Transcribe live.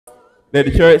Let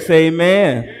the church say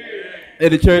amen.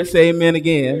 Let the church say amen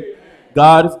again.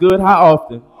 God is good how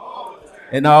often?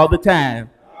 And all the time.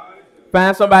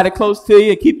 Find somebody close to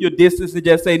you and keep your distance and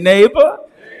just say, neighbor,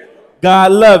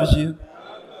 God loves you.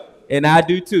 And I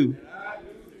do too.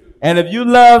 And if you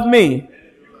love me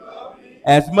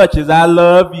as much as I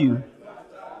love you,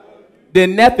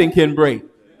 then nothing can break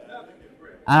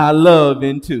our love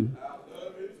in two.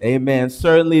 Amen.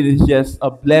 Certainly it is just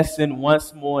a blessing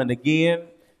once more and again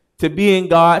to be in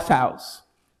God's house.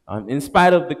 In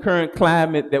spite of the current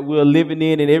climate that we're living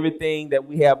in and everything that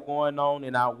we have going on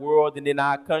in our world and in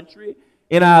our country,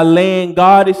 in our land,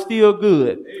 God is still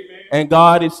good. Amen. And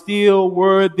God is still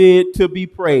worthy to be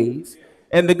praised.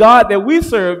 And the God that we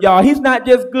serve, y'all, he's not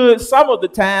just good some of the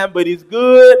time, but he's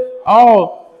good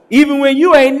all. Even when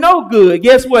you ain't no good,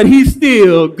 guess what? He's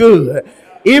still good.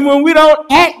 Even when we don't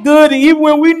act good, and even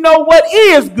when we know what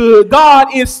is good,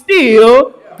 God is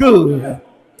still good.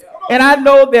 And I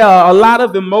know there are a lot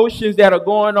of emotions that are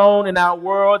going on in our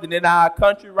world and in our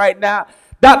country right now.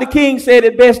 Dr. King said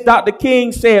it best. Dr.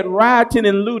 King said, rioting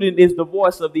and looting is the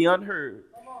voice of the unheard.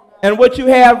 And what you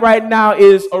have right now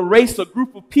is a race, a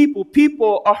group of people.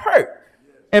 People are hurt.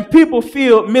 And people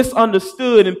feel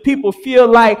misunderstood. And people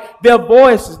feel like their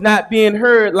voice is not being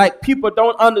heard. Like people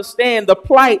don't understand the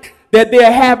plight that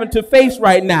they're having to face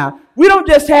right now. We don't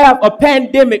just have a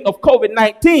pandemic of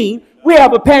COVID-19. We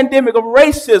have a pandemic of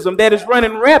racism that is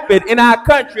running rampant in our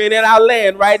country and in our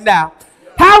land right now.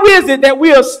 How is it that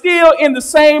we are still in the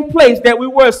same place that we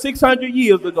were 600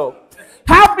 years ago?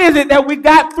 How is it that we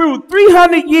got through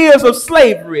 300 years of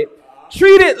slavery,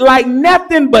 treated like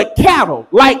nothing but cattle,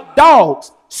 like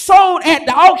dogs, sold at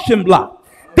the auction block?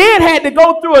 Then had to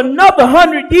go through another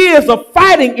 100 years of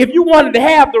fighting if you wanted to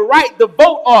have the right to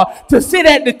vote or to sit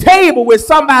at the table with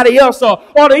somebody else or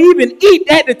to even eat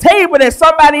at the table that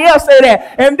somebody else said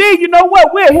that. And then you know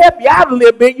what? We'll help you out a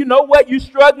little bit. You know what? You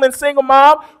struggling single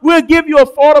mom. We'll give you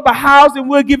affordable housing.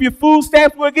 We'll give you food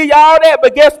stamps. We'll give you all that.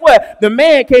 But guess what? The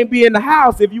man can't be in the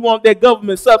house if you want that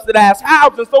government subsidized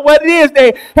housing. So what it is,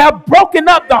 they have broken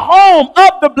up the home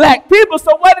of the black people.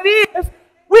 So what it is,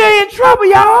 we're in trouble,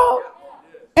 y'all.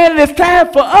 And it's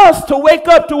time for us to wake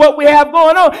up to what we have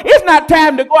going on. It's not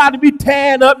time to go out and be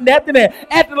tearing up nothing and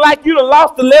acting like you done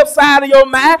lost the left side of your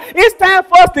mind. It's time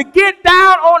for us to get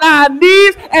down on our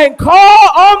knees and call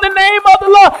on the name of the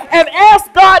Lord and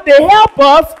ask God to help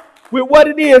us with what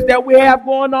it is that we have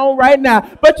going on right now.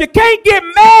 But you can't get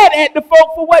mad at the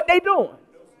folk for what they're doing.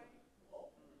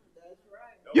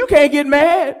 You can't get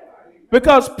mad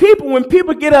because when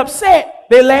people get upset,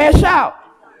 they lash out.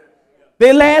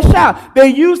 They lash out. They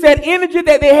use that energy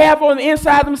that they have on the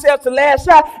inside of themselves to lash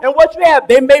out. And what you have,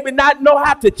 they maybe not know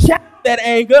how to channel that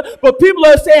anger, but people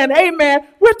are saying, hey, man,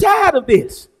 we're tired of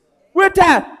this. We're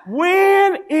tired.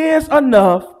 When is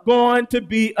enough going to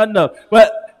be enough?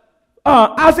 But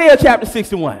Isaiah chapter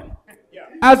 61.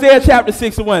 Isaiah chapter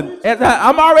 61.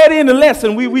 I'm already in the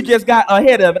lesson. We just got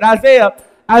ahead of it.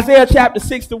 Isaiah chapter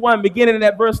 61, beginning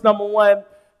at verse number 1,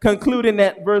 concluding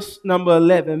at verse number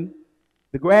 11.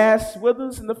 The grass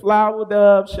withers and the flower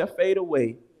thereof shall fade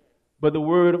away, but the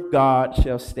word of God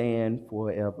shall stand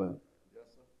forever.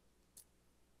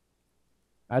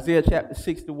 Isaiah chapter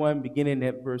 61, beginning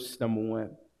at verse number 1.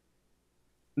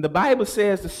 And the Bible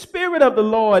says, the Spirit of the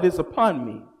Lord is upon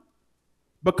me,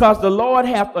 because the Lord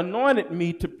hath anointed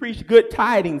me to preach good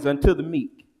tidings unto the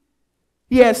meek.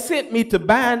 He has sent me to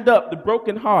bind up the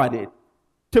brokenhearted,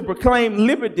 to proclaim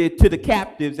liberty to the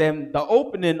captives and the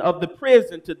opening of the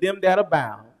prison to them that are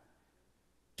bound,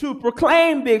 to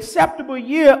proclaim the acceptable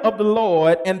year of the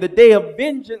Lord and the day of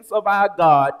vengeance of our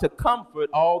God, to comfort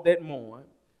all that mourn,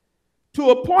 to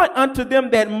appoint unto them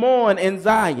that mourn in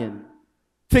Zion,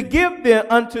 to give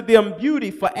unto them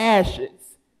beauty for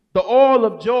ashes, the oil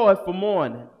of joy for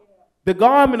mourning, the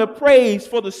garment of praise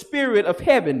for the spirit of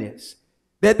heaviness,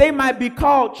 that they might be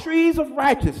called trees of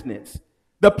righteousness,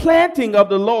 the planting of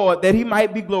the Lord, that he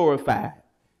might be glorified.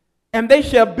 And they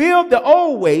shall build the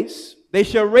old wastes, they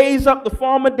shall raise up the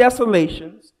former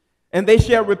desolations, and they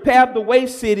shall repair the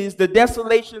waste cities, the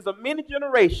desolations of many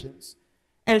generations.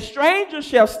 And strangers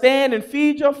shall stand and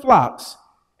feed your flocks,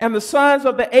 and the sons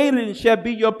of the aliens shall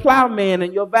be your plowmen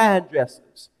and your vine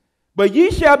dressers. But ye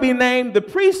shall be named the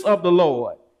priests of the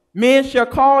Lord. Men shall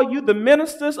call you the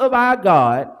ministers of our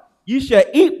God. You shall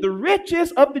eat the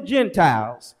riches of the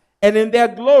Gentiles, and in their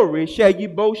glory shall ye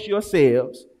boast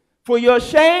yourselves. For your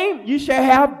shame ye shall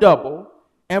have double,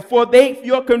 and for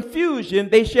your confusion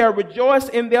they shall rejoice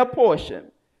in their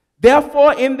portion.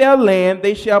 Therefore in their land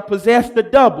they shall possess the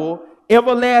double,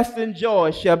 everlasting joy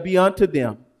shall be unto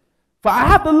them. For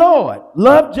I, the Lord,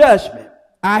 love judgment.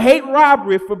 I hate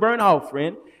robbery for burnt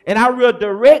offering, and I will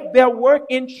direct their work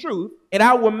in truth, and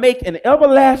I will make an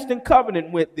everlasting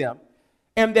covenant with them.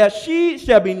 And their seed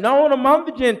shall be known among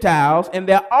the Gentiles, and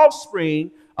their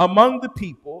offspring among the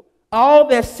people. All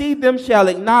that see them shall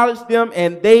acknowledge them,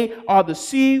 and they are the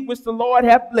seed which the Lord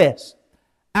hath blessed.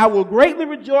 I will greatly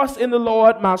rejoice in the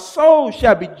Lord. My soul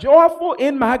shall be joyful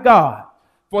in my God.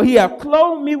 For he hath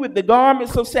clothed me with the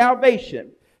garments of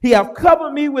salvation. He hath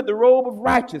covered me with the robe of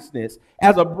righteousness.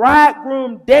 As a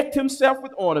bridegroom decked himself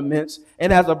with ornaments,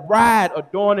 and as a bride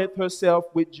adorneth herself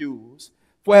with jewels.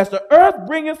 For as the earth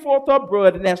bringeth forth her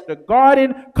bud, and as the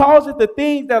garden causeth the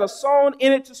things that are sown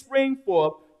in it to spring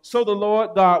forth, so the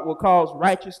Lord God will cause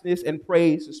righteousness and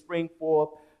praise to spring forth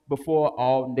before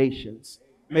all nations.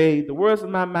 May the words of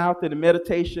my mouth and the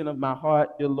meditation of my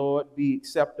heart, dear Lord, be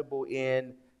acceptable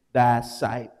in thy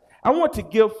sight. I want to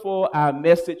give for our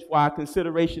message, for our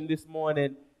consideration this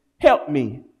morning, help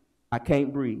me, I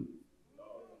can't breathe.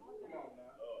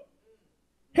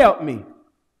 Help me,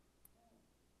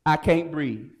 I can't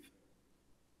breathe.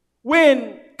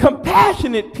 When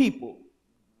compassionate people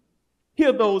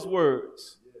hear those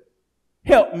words,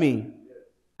 help me,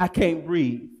 I can't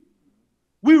breathe,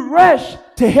 we rush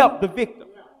to help the victim.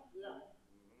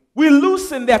 We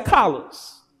loosen their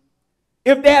collars.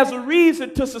 If there's a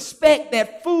reason to suspect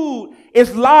that food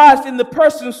is lodged in the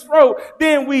person's throat,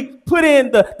 then we put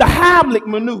in the Heimlich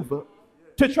maneuver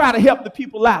to try to help the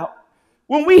people out.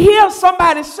 When we hear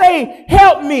somebody say,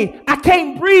 help me, I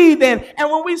can't breathe, and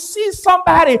when we see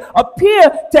somebody appear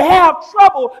to have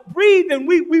trouble breathing,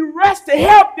 we rush to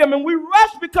help them, and we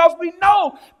rush because we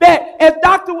know that, as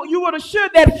Dr. You would assure,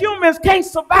 that humans can't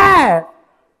survive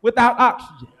without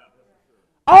oxygen.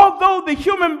 Although the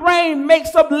human brain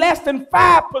makes up less than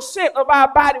 5% of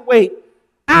our body weight,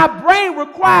 our brain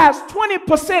requires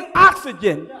 20%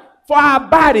 oxygen for our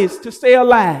bodies to stay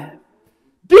alive.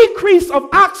 Decrease of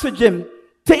oxygen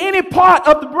to any part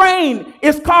of the brain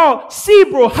is called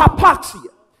cerebral hypoxia.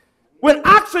 When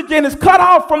oxygen is cut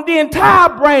off from the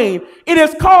entire brain, it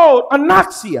is called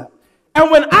anoxia. And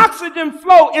when oxygen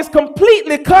flow is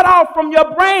completely cut off from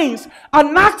your brains,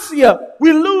 anoxia,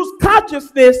 we lose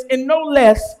consciousness in no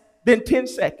less than 10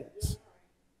 seconds.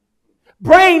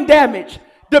 Brain damage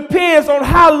depends on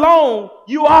how long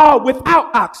you are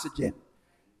without oxygen.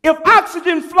 If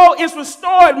oxygen flow is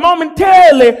restored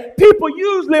momentarily, people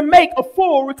usually make a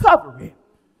full recovery.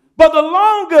 But the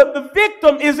longer the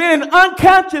victim is in an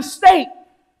unconscious state,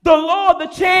 the lower the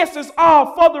chances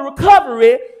are for the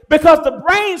recovery, because the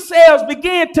brain cells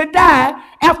begin to die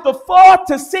after 4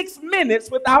 to 6 minutes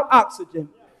without oxygen.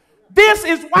 This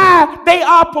is why they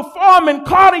are performing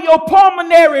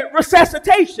cardiopulmonary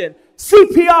resuscitation,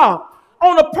 CPR,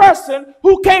 on a person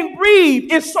who can't breathe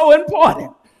is so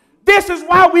important. This is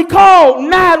why we call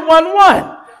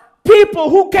 911. People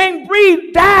who can't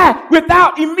breathe die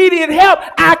without immediate help.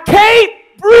 I can't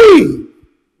breathe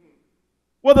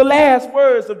were the last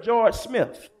words of George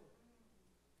Smith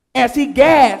as he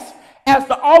gasped as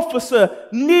the officer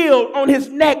kneeled on his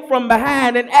neck from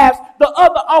behind, and as the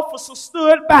other officer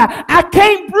stood by. I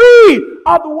can't breathe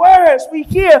are the words we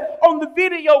hear on the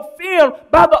video film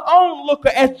by the onlooker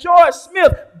as George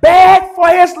Smith begged for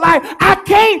his life. I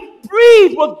can't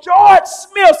breathe was George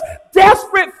Smith's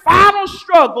desperate final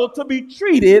struggle to be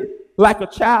treated like a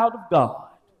child of God.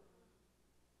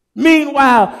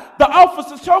 Meanwhile, the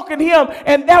officer choking him,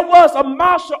 and there was a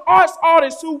martial arts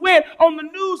artist who went on the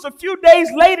news a few days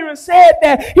later and said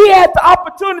that he had the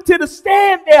opportunity to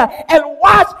stand there and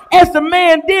watch as the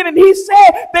man did. And he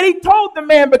said that he told the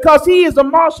man, because he is a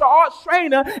martial arts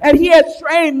trainer and he has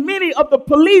trained many of the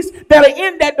police that are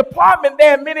in that department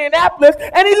there in Minneapolis,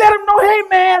 and he let him know, hey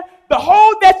man, the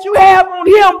hold that you have on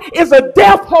him is a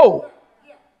death hold.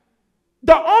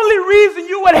 The only reason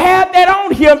you would have that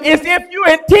on him is if you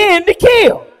intend to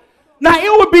kill. Now,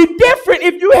 it would be different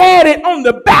if you had it on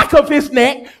the back of his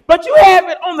neck, but you have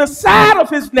it on the side of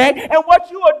his neck, and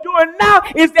what you are doing now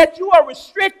is that you are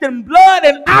restricting blood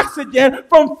and oxygen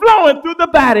from flowing through the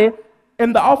body,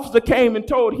 and the officer came and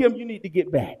told him, you need to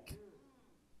get back.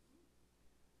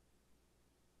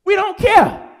 We don't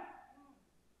care.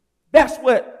 That's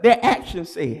what their action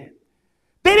said.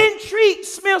 They didn't treat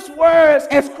Smith's words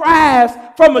as cries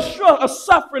from a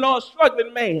suffering or a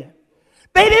struggling man.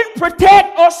 They didn't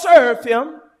protect or serve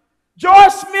him.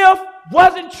 George Smith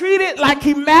wasn't treated like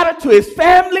he mattered to his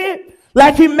family,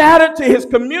 like he mattered to his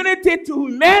community, to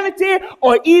humanity,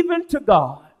 or even to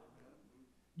God.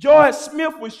 George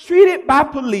Smith was treated by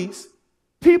police,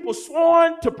 people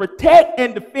sworn to protect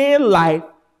and defend life,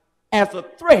 as a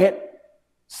threat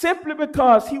simply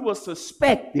because he was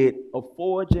suspected of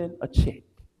forging a check.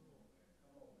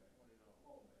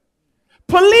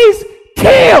 Police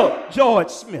killed George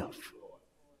Smith.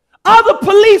 Other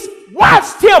police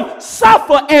watched him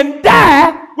suffer and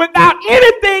die without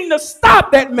anything to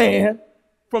stop that man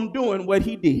from doing what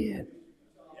he did.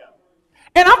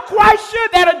 And I'm quite sure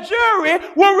that a jury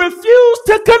will refuse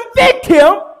to convict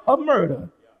him of murder.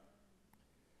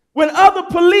 When other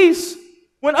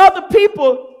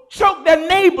people choke their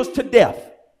neighbors to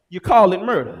death, you call it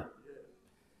murder.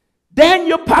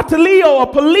 Daniel Patalio, a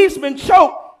policeman,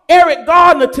 choked Eric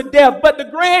Gardner to death, but the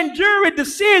grand jury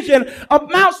decision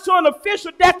amounts to an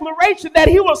official declaration that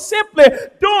he was simply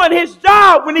doing his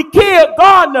job when he killed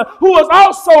Gardner, who was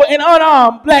also an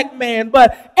unarmed black man.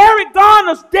 But Eric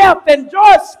Gardner's death and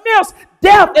George Smith's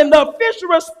death, and the official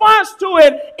response to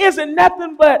it isn't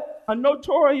nothing but a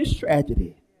notorious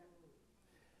tragedy.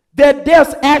 Their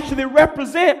deaths actually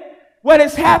represent what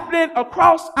is happening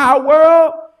across our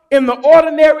world in the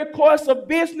ordinary course of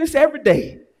business every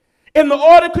day. In the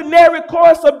ordinary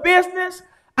course of business,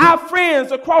 our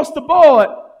friends across the board,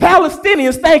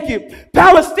 Palestinians, thank you,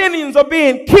 Palestinians are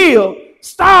being killed,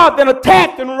 starved and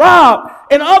attacked and robbed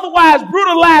and otherwise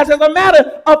brutalized as a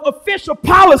matter of official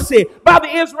policy by the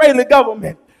Israeli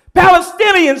government.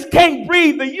 Palestinians can't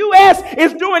breathe. The U.S.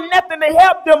 is doing nothing to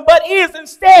help them, but is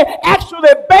instead actually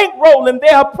bankrolling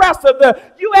their oppressor. The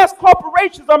U.S.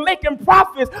 corporations are making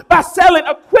profits by selling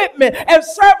equipment and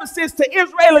services to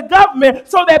Israeli government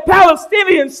so that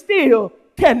Palestinians still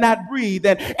cannot breathe.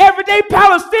 And everyday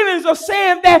Palestinians are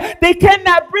saying that they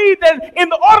cannot breathe. And in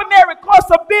the ordinary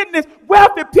course of business,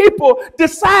 wealthy people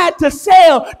decide to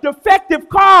sell defective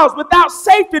cars without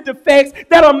safety defects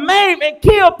that'll maim and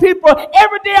kill people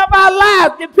every day of our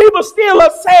lives. And people still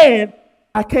are saying,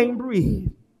 I can't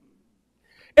breathe.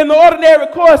 In the ordinary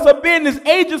course of business,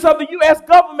 agents of the U.S.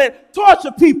 government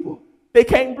torture people. They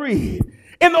can't breathe.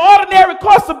 In the ordinary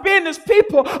course of business,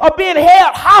 people are being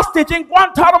held hostage in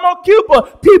Guantanamo,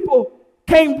 Cuba. People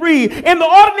can't breathe. In the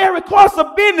ordinary course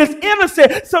of business,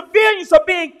 innocent civilians are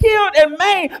being killed and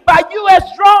maimed by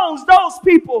U.S. drones. Those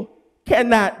people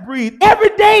cannot breathe. Every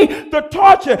day, the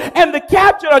torture and the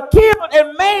capture are killed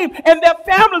and maimed, and their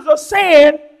families are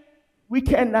saying, we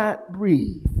cannot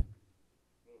breathe.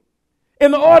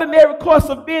 In the ordinary course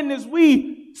of business,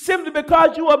 simply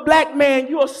because you are a black man,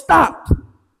 you are stopped.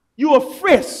 You are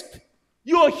frisked,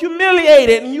 you are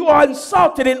humiliated, and you are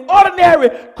insulted. In ordinary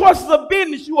courses of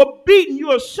business, you are beaten, you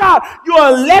are shot, you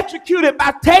are electrocuted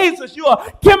by tasers, you are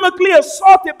chemically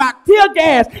assaulted by tear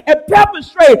gas and pepper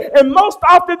spray, and most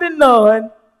often than none,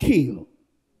 killed.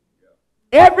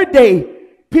 Every day,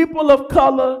 people of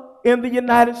color in the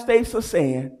United States are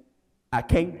saying, I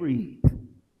can't breathe.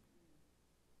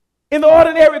 In the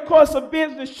ordinary course of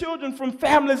business, children from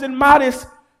families in modest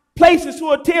places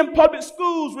who attend public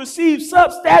schools receive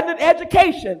substandard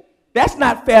education. That's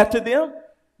not fair to them.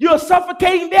 You're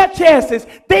suffocating their chances.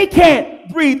 They can't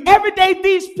breathe. Every day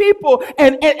these people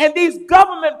and these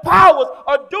government powers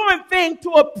are doing things to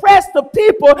oppress the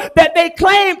people that they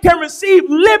claim can receive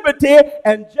liberty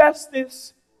and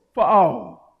justice for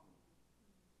all.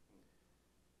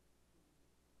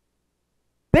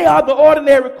 They are the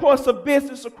ordinary course of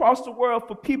business across the world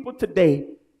for people today.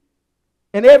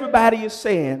 And everybody is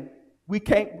saying, we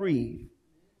can't breathe.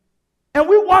 And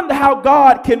we wonder how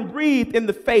God can breathe in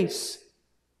the face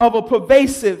of a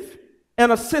pervasive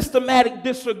and a systematic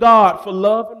disregard for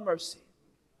love and mercy.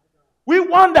 We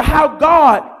wonder how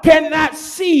God cannot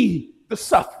see the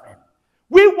suffering.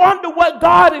 We wonder what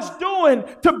God is doing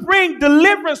to bring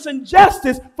deliverance and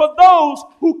justice for those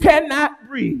who cannot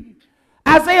breathe.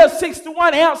 Isaiah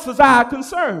 61 answers our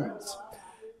concerns.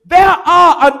 There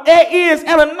is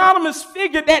an anonymous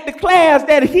figure that declares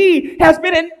that he has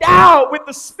been endowed with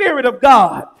the Spirit of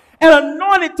God and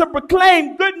anointed to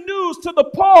proclaim good news to the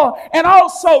poor and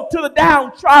also to the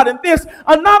downtrodden. This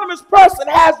anonymous person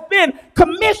has been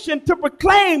commissioned to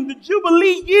proclaim the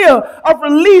Jubilee year of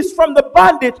release from the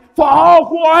bondage for all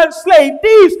who are enslaved.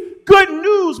 These good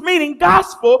news, meaning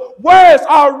gospel, words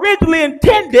are originally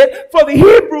intended for the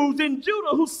Hebrews in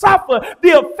Judah who suffer the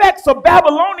effects of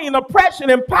Babylonian oppression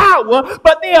and power,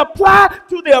 but they apply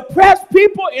to the oppressed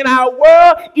people in our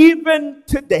world even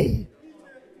today.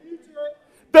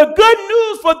 The good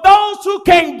news for those who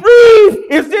can't breathe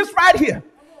is this right here.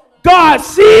 God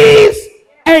sees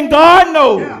and God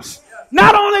knows.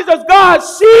 Not only does God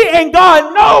see and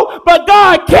God know, but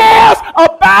God cares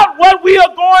about what we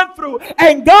are going through.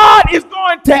 And God is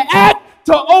going to act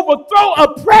to overthrow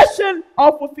oppression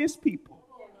off of his people.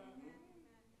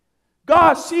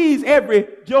 God sees every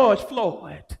George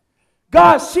Floyd.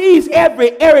 God sees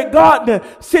every Eric Gardner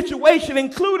situation,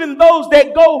 including those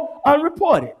that go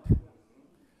unreported,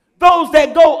 those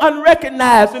that go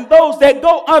unrecognized, and those that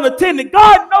go unattended.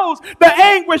 God knows the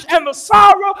anguish and the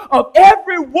sorrow of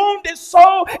every wounded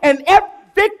soul and every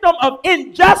victim of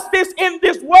injustice in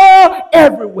this world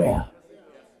everywhere.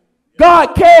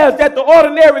 God cares that the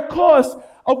ordinary course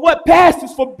of what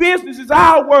passes for business in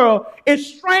our world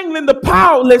is strangling the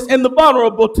powerless and the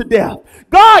vulnerable to death.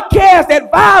 God cares that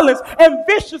violence and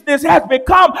viciousness has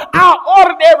become our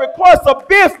ordinary course of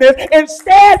business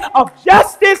instead of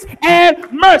justice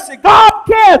and mercy. God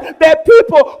cares that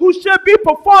people who should be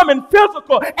performing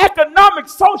physical, economic,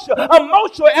 social,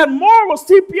 emotional, and moral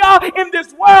CPR in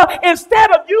this world, instead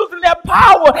of using their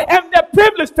power and their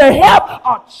privilege to help,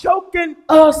 are choking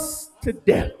us to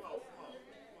death.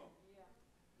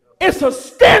 It's a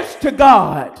stench to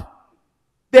God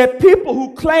that people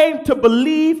who claim to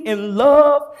believe in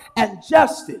love and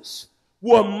justice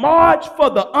will march for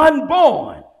the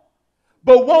unborn,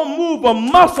 but won't move a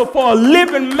muscle for a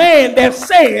living man that's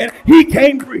saying he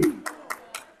can't breathe.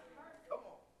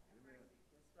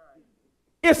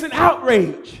 It's an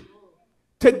outrage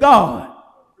to God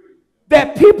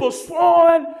that people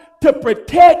sworn to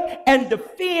protect and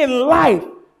defend life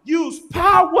use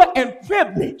power and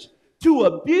privilege to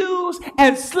abuse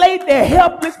and slay their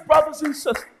helpless brothers and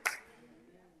sisters.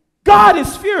 God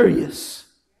is furious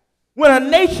when a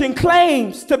nation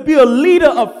claims to be a leader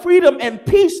of freedom and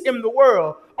peace in the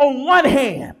world on one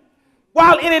hand,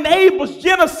 while it enables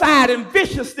genocide and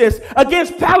viciousness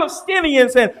against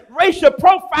Palestinians and racial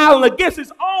profiling against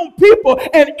its own people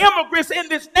and immigrants in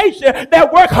this nation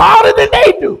that work harder than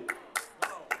they do.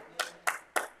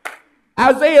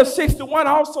 Isaiah 61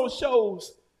 also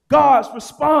shows God's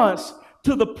response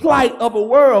to the plight of a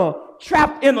world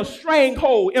trapped in a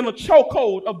stranglehold, in a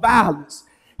chokehold of violence,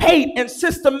 hate, and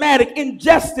systematic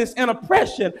injustice and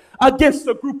oppression against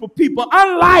a group of people.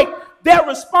 Unlike their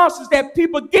responses that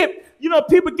people get,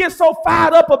 people get so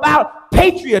fired up about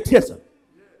patriotism.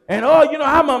 And,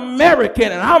 I'm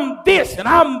American and I'm this and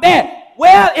I'm that.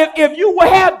 Well, if you will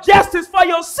have justice for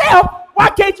yourself,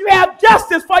 why can't you have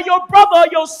justice for your brother or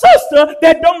your sister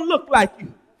that don't look like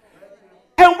you?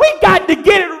 And we got to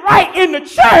get it right in the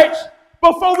church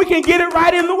before we can get it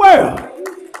right in the world.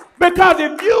 Because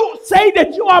if you say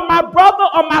that you are my brother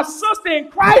or my sister in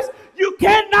Christ, you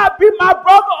cannot be my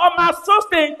brother or my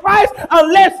sister in Christ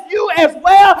unless you as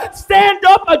well stand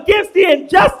up against the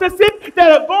injustices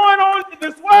that are going on in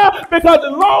this world. Because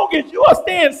as long as you are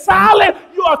staying silent,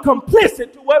 you are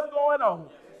complicit to what's going on.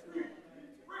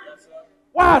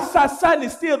 Why is Sunday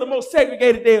still the most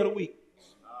segregated day of the week?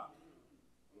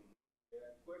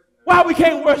 Why we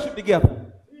can't worship together?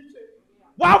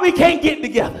 Why we can't get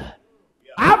together?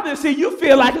 Obviously, you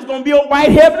feel like it's going to be a white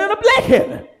heaven and a black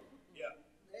heaven.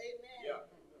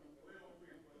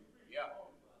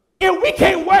 If we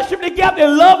can't worship together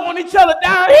and love on each other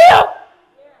down here,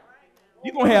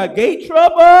 you're going to have gay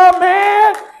trouble,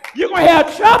 man. You're going to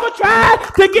have trouble trying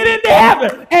to get into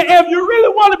heaven. And if you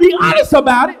really want to be honest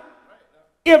about it,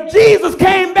 if Jesus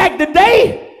came back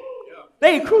today,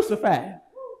 they ain't crucified.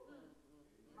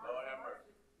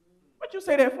 What you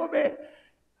say that for, man?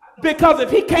 Because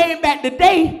if he came back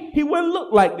today, he wouldn't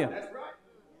look like them.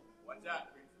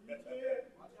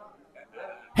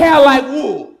 Hair like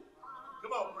wool.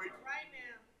 Come on,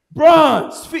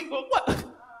 bronze feet. What?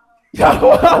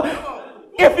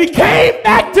 If he came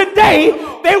back today,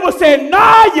 they would say,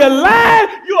 nah, you're lying.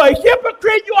 You're a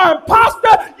hypocrite. You are an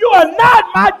imposter. You are not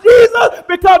my Jesus,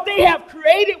 because they have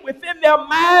created within their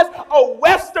minds a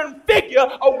Western figure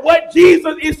of what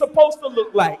Jesus is supposed to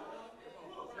look like.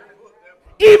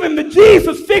 Even the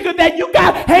Jesus figure that you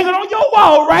got hanging on your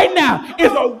wall right now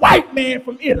is a white man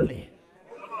from Italy.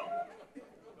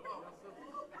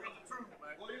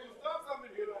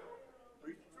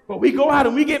 But we go out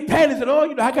and we get panties and,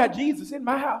 I got Jesus in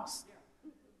my house.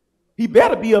 He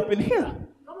better be up in here.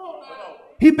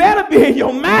 He better be in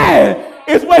your mind.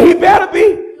 Is where he better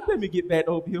be. Let me get back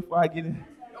over here before I get in.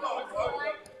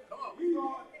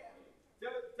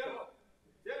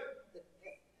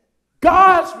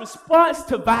 God's response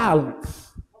to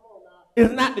violence is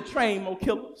not to train more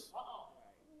killers.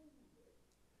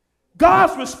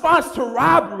 God's response to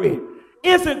robbery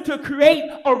isn't to create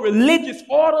a religious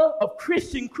order of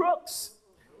Christian crooks.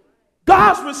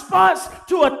 God's response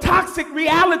to a toxic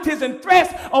realities and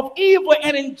threats of evil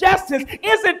and injustice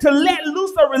isn't to let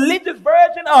loose a religious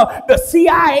version of the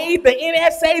CIA, the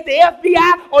NSA, the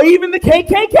FBI, or even the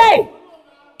KKK.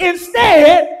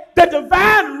 Instead, the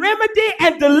divine remedy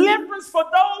and deliverance for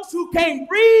those who can't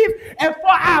breathe and for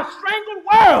our strangled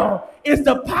world is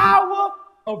the power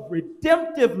of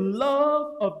redemptive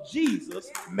love of Jesus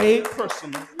made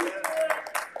personal.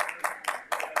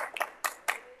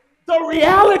 The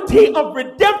reality of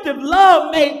redemptive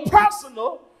love made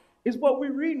personal is what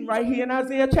we're reading right here in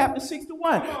Isaiah chapter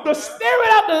 61. The Spirit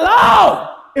of the Lord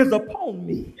is upon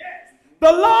me.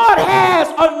 The Lord has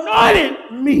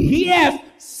anointed me. He has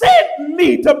sent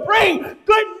me to bring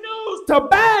good news, to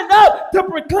bind up, to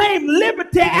proclaim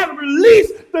liberty and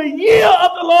release the year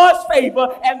of the Lord's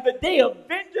favor and the day of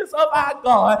vengeance of our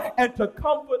God, and to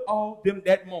comfort all them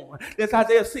that mourn. That's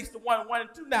Isaiah 61, 1 and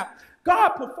 2. Now, God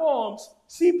performs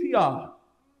CPR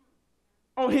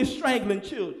on his strangling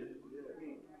children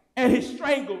and his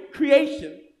strangled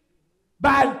creation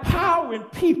by empowering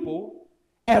people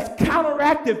as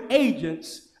counteractive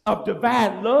agents of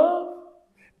divine love,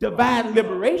 divine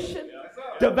liberation,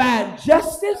 divine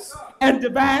justice, and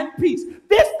divine peace.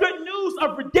 This good news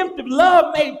of redemptive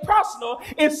love made personal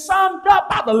is summed up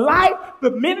by the life,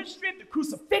 the ministry, the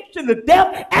crucifixion, the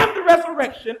death, and the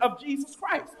resurrection of Jesus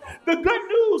Christ. The good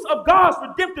news of God's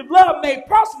redemptive love made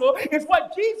personal is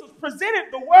what Jesus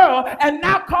presented the world and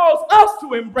now calls us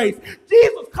to embrace.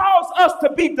 Jesus calls us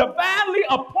to be divinely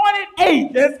appointed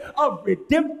agents of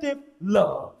redemptive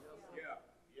love.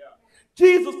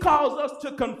 Jesus calls us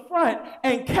to confront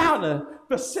and counter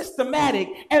the systematic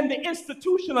and the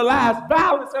institutionalized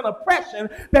violence and oppression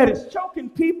that is choking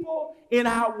people in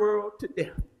our world to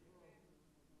death.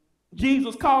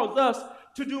 Jesus calls us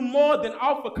to do more than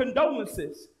offer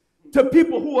condolences to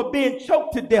people who are being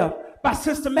choked to death by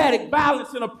systematic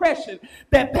violence and oppression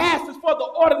that passes for the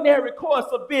ordinary course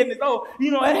of business. Oh,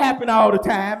 it happened all the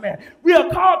time, man. We are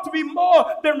called to be more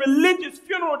than religious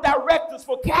funeral directors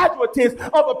for casualties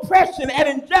of oppression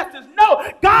and injustice. No,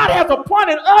 God has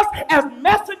appointed us as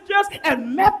messengers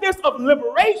and methods of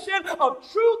liberation, of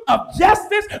truth, of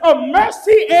justice, of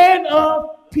mercy, and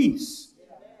of peace.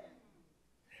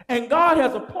 And God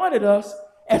has appointed us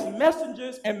as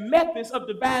messengers and methods of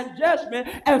divine judgment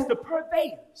as the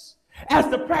purveyors, as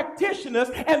the practitioners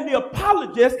and the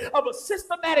apologists of a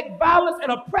systematic violence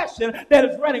and oppression that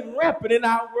is running rampant in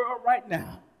our world right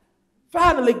now.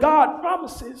 Finally, God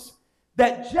promises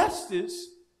that justice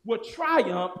will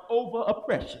triumph over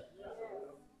oppression.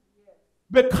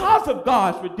 Because of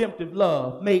God's redemptive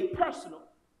love made personal,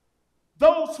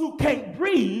 those who can't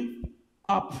breathe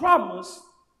are promised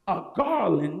a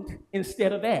garland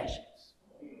instead of ashes,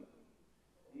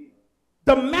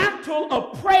 the mantle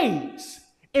of praise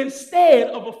instead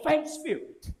of a faint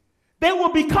spirit. They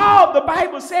will be called, the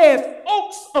Bible says,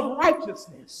 oaks of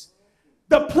righteousness,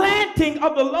 the planting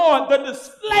of the Lord, the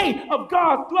display of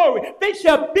God's glory. They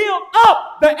shall build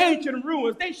up the ancient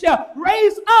ruins. They shall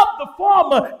raise up the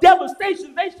former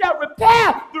devastations. They shall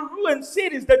repair the ruined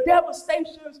cities, the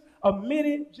devastations of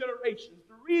many generations.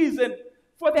 The reason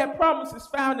for that promise is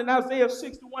found in Isaiah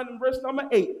 61 and verse number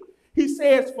 8. He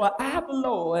says, "For I, the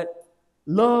Lord,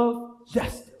 love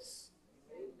justice.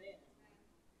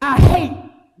 I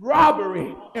hate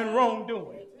robbery and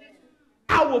wrongdoing.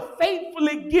 I will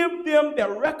faithfully give them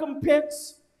their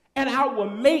recompense, and I will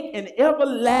make an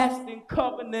everlasting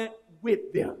covenant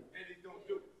with them."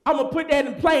 I'm going to put that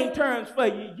in plain terms for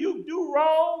you. You do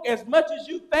wrong as much as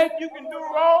you think you can do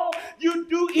wrong. You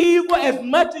do evil as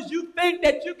much as you think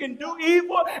that you can do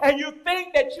evil, and you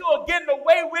think that you are getting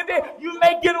away with it. You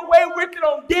may get away with it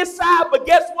on this side, but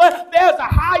guess what? There's a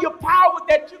higher power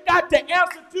that you got to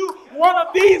answer to one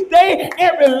of these days.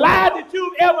 Every lie that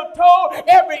you've ever told,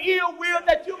 every ill will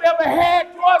that you've ever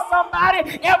had towards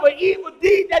somebody, every evil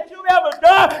deed that you've ever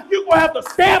done, you're going to have to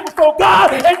stand before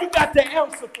God, and you got to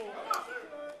answer for it.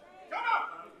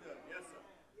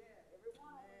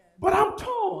 But I'm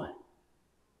torn.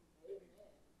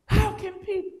 How can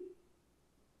people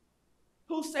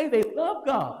who say they love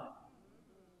God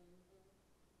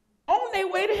on their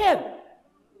way to heaven?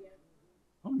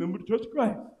 I'm a member of the Church of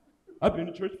Christ. I've been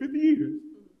in church 50 years.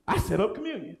 I set up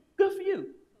communion. Good for you.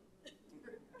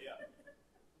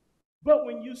 But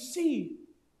when you see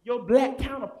your black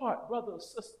counterpart, brother or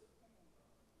sister,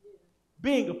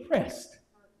 being oppressed,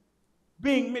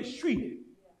 being mistreated,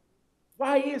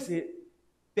 why is it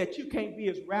that you can't be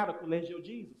as radical as your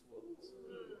Jesus was?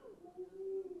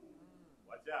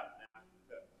 Watch out now.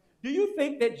 Do you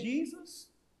think that Jesus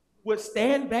would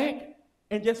stand back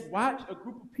and just watch a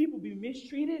group of people be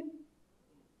mistreated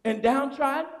and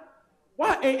downtrodden?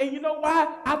 Why? And you know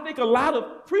why I think a lot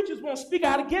of preachers won't speak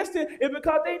out against it is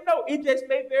because they know it just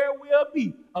may very well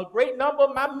be a great number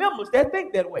of my members that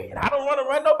think that way. And I don't want to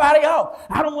run nobody off.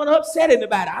 I don't want to upset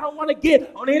anybody. I don't want to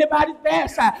get on anybody's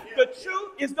bad side. The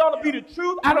truth is going to be the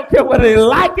truth. I don't care whether they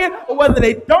like it or whether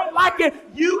they don't like it.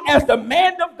 You, as the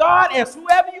man of God, as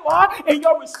whoever you are in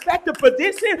your respective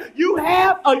position, you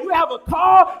have a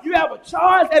call, you have a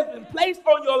charge that's been placed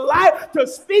on your life to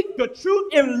speak the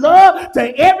truth in love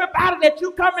to everybody that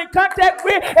you come in contact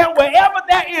with, and wherever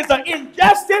there is an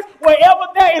injustice, wherever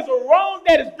there is a wrong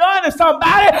that is done to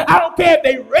somebody, I don't care if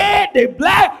they red, they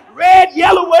black, red,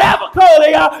 yellow, whatever color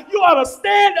they are, you ought to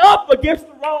stand up against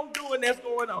the wrongdoing that's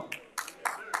going on.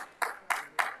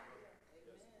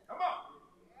 Come on.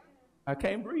 I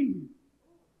can't breathe.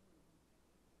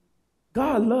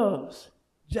 God loves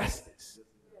justice,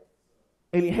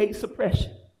 and he hates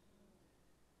suppression.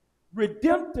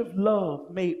 Redemptive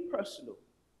love made personal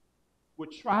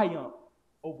would triumph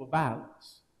over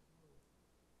violence.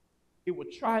 It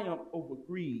would triumph over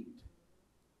greed,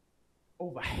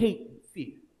 over hate and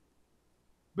fear.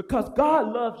 Because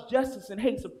God loves justice and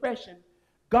hates oppression,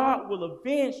 God will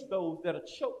avenge those that are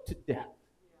choked to death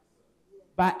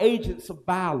by agents of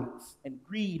violence and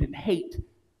greed and hate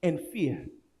and fear.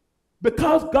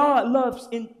 Because God loves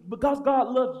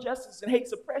justice and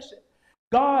hates oppression,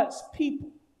 God's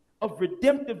people of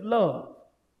redemptive love,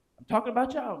 I'm talking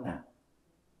about y'all now,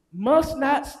 must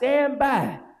not stand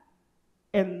by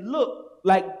and look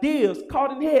like deers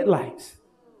caught in headlights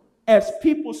as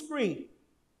people scream,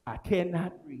 I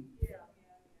cannot breathe.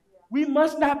 We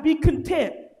must not be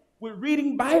content with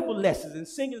reading Bible lessons and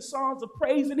singing songs of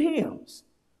praise and hymns.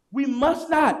 We must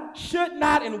not, should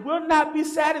not, and will not be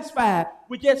satisfied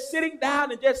with just sitting down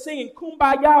and just singing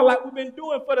kumbaya like we've been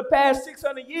doing for the past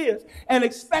 600 years and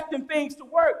expecting things to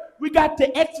work. We got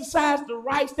to exercise the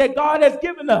rights that God has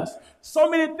given us. So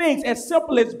many things as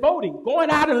simple as voting, going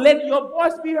out and letting your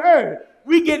voice be heard.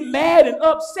 We get mad and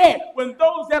upset when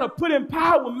those that are put in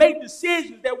power make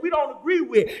decisions that we don't agree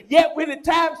with. Yet when it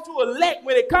comes to elect,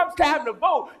 when it comes time to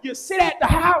vote, you sit at the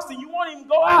house and you won't even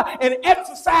go out and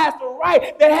exercise the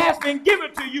right that has been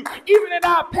given to you. Even in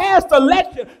our past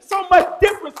election, so much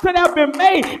difference could have been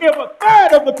made if a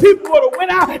third of the people would have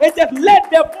went out and just let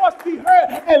their voice be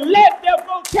heard and let their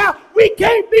vote count. We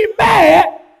can't be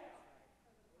mad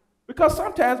because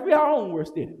sometimes we are our own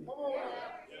worst enemy.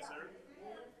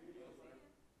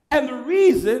 And the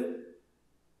reason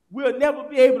we'll never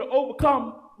be able to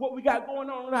overcome what we got going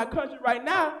on in our country right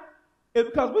now is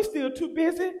because we're still too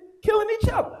busy killing each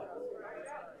other.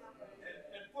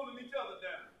 And pulling each other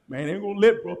down. Man, they ain't gonna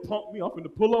let bro punk me off and to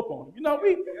pull up on him. You know,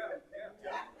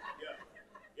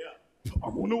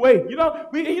 I'm on the way.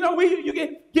 You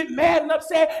get mad and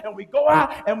upset, and we go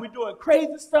out and we're doing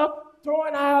crazy stuff,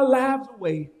 throwing our lives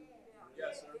away.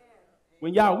 Yes, sir.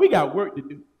 When we got work to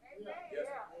do.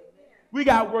 We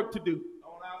got work to do.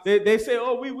 They say,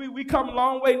 oh, we come a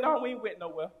long way. No, we ain't went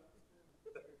nowhere.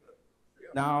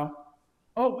 No.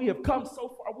 Oh, we have come so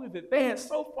far. We've advanced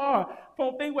so far.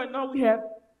 From thing where no, we have.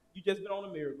 You just been on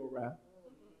a merry-go-round.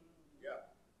 Yeah.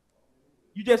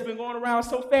 You just been going around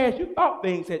so fast. You thought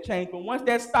things had changed, but once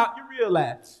that stopped, you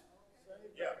realized.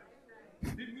 Yeah.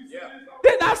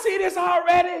 Didn't I see this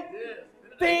already? Yeah.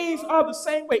 Things are the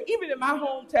same way. Even in my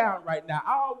hometown right now,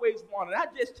 I always wondered. I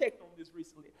just checked on this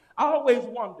recently. I always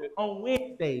wondered on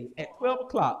Wednesdays at 12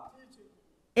 o'clock,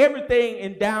 everything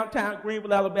in downtown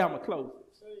Greenville, Alabama closes.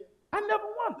 I never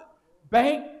wondered.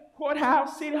 Bank,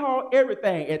 courthouse, city hall,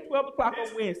 everything at 12 o'clock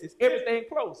on Wednesdays, everything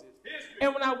closes.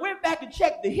 And when I went back and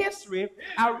checked the history,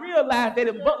 I realized that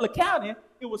in Butler County,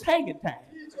 it was hanging time.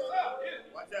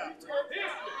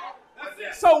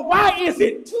 So why is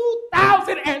it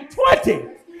 2020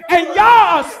 and y'all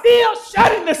are still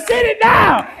shutting the city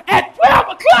down at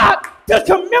 12 o'clock to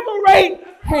commemorate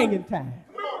hanging time?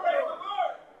 Come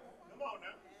on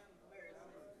now.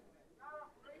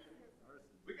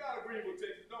 We got to breathe with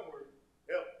Texas, don't worry.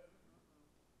 Help.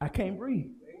 I can't breathe.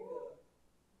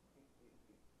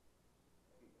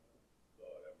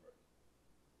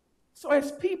 So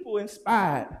as people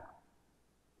inspired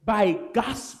by a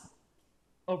gospel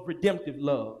of redemptive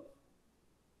love,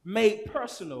 made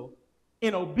personal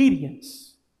in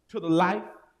obedience to the life,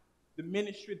 the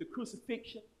ministry, the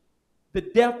crucifixion, the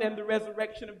death and the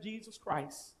resurrection of Jesus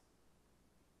Christ,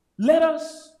 let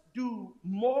us do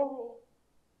moral,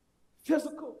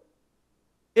 physical,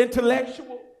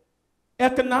 intellectual,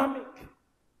 economic,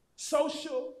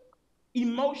 social,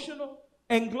 emotional,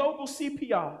 and global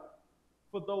CPR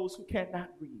for those who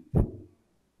cannot breathe.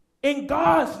 In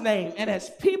God's name, and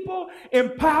as people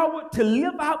empowered to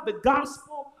live out the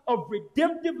gospel of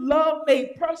redemptive love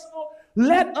made personal,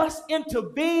 let us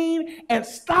intervene and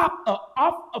stop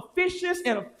officially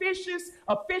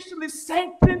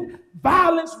sanctioned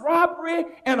violence, robbery,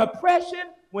 and oppression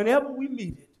whenever we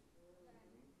meet it.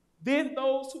 Then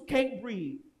those who can't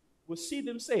breathe will see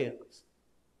themselves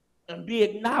and be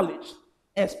acknowledged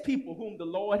as people whom the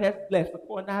Lord has blessed.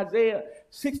 According to Isaiah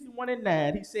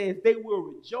 61:9, he says, they will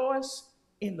rejoice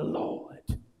in the Lord.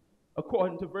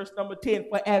 According to verse number 10,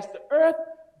 for as the earth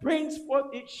brings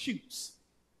forth its shoots,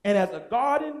 and as a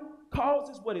garden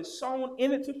causes what is sown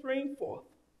in it to spring forth.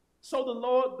 So the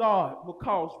Lord God will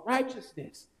cause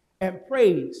righteousness and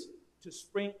praise to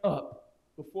spring up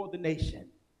before the nation.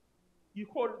 You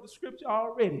quoted the scripture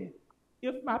already.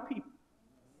 If my people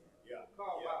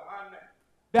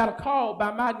that are called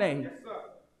by my name,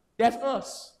 that's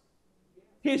us,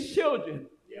 his children,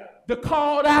 the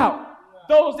called out,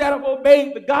 those that have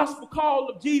obeyed the gospel call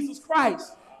of Jesus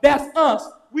Christ. That's us.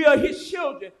 We are his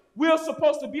children. We're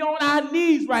supposed to be on our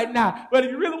knees right now. But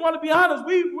if you really want to be honest,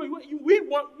 we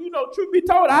want, truth be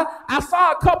told, I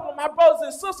saw a couple of my brothers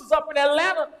and sisters up in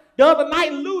Atlanta the other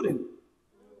night looting.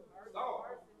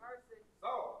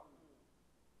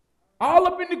 All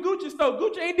up in the Gucci store.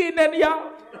 Gucci ain't did nothing to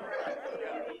y'all.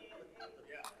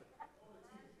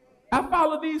 I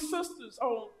follow these sisters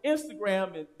on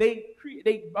Instagram, and they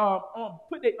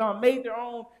made their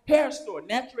own hair store,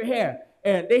 natural hair,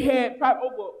 and they had probably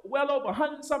well over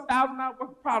 $100,000 worth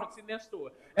of products in their store.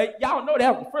 And y'all know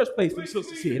that was the first place these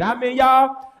sisters hid. They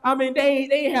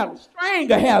ain't had a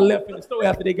string of hair left in the store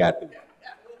after they got through.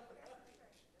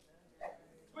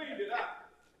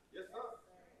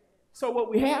 So what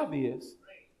we have is,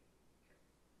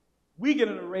 we get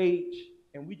in a rage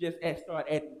and we just start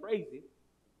acting crazy.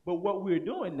 But what we're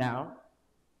doing now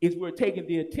is we're taking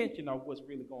the attention of what's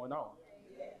really going on.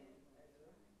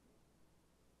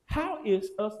 How is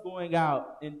us going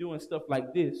out and doing stuff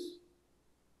like this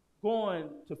going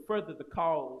to further the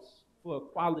cause for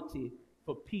equality,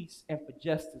 for peace, and for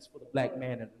justice for the black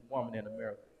man and woman in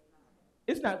America?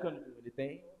 It's not going to do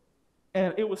anything.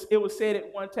 And it was said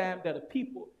at one time that the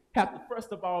people have to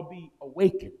first of all be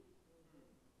awakened.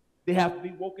 They have to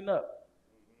be woken up.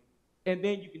 And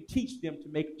then you can teach them to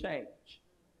make a change.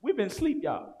 We've been asleep,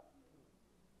 y'all.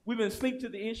 We've been asleep to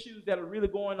the issues that are really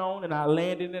going on in our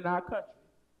land and in our country.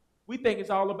 We think it's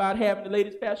all about having the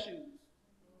latest pair of shoes.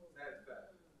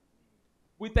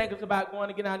 We think it's about going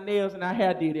to get our nails and our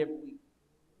hair did every week.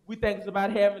 We think it's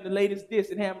about having the latest this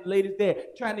and having the latest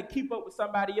that, trying to keep up with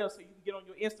somebody else so you can get on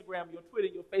your Instagram, your Twitter,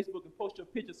 your Facebook, and post your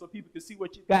pictures so people can see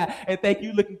what you got and think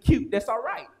you looking cute. That's all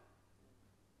right.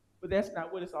 But that's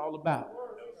not what it's all about.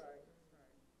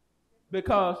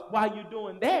 Because while you're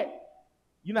doing that,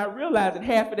 you're not realizing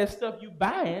half of that stuff you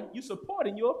buying, you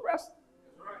supporting your oppressor.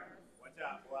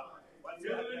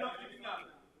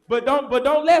 But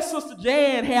don't let Sister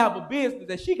Jan have a business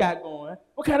that she got going.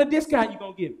 What kind of discount you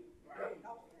gonna give me?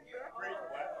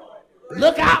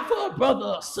 Look out for a brother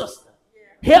or sister.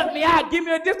 Help me out. Give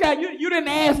me a discount. You didn't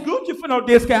ask Gucci for no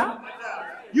discount.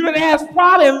 You didn't ask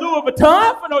Prada and Louis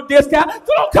Vuitton for no discount.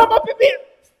 So don't come up and be.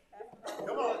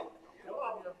 Come on.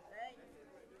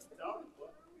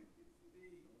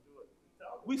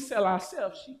 We sell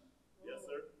ourselves sheep. Yes,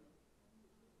 sir.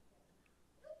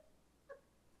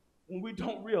 When we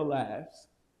don't realize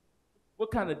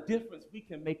what kind of difference we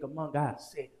can make among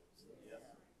ourselves.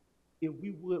 If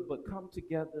we would but come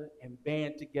together and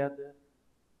band together,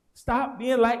 stop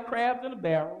being like crabs in a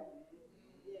barrel.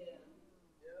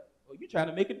 Well, you're trying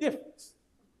to make a difference.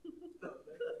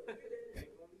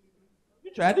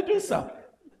 You're trying to do something.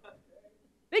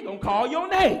 They're going to call your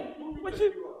name.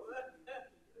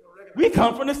 We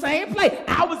come from the same place.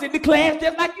 I was in the class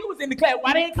just like you was in the class.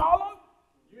 Why they ain't call on?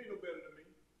 You ain't no better than me.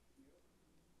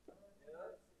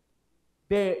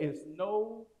 There is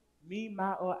no me,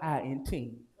 my, or I in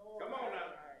team.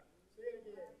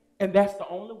 And that's the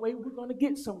only way we're going to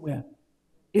get somewhere,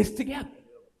 is together.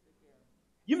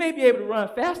 You may be able to run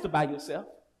faster by yourself,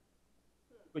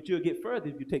 but you'll get further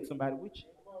if you take somebody with you.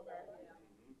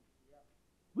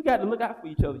 We got to look out for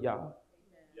each other, y'all.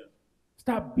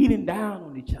 Stop beating down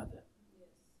on each other.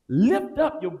 Lift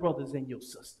up your brothers and your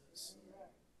sisters.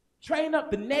 Train up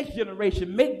the next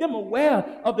generation. Make them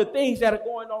aware of the things that are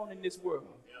going on in this world.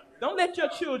 Don't let your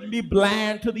children be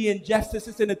blind to the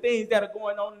injustices and the things that are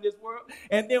going on in this world.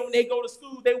 And then when they go to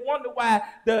school, they wonder why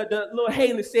the little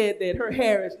Haley said that her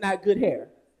hair is not good hair.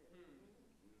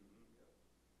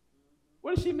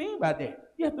 What does she mean by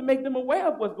that? You have to make them aware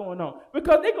of what's going on,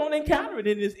 because they're going to encounter it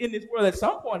in this world at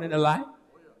some point in their life.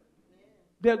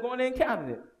 They're going to encounter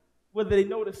it. Whether they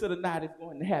notice it or not, it's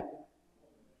going to happen.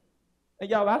 And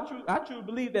y'all, I truly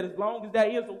believe that as long as there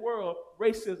is a world,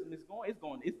 racism is going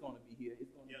to be here.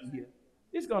 It's going to be here.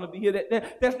 It's going to be here.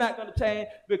 That's not going to change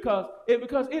because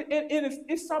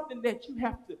it's something that you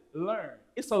have to learn.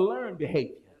 It's a learned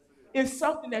behavior. It's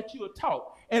something that you are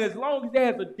taught. And as long as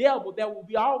there's a devil, there will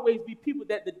always be people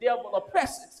that the devil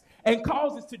oppresses and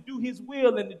causes to do his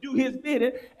will and to do his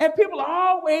bidding. And people are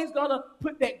always going to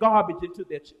put that garbage into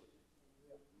their children.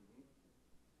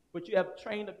 But you have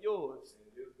trained up yours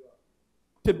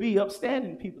to be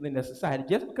upstanding people in their society.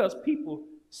 Just because people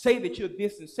say that you're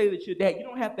this and say that you're that. You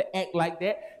don't have to act like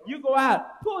that. You go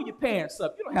out, pull your pants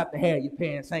up. You don't have to have your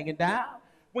pants hanging down.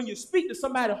 When you speak to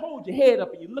somebody, hold your head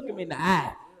up and you look them in the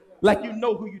eye. Like you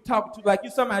know who you're talking to. Like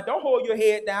you somebody, don't hold your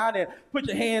head down and put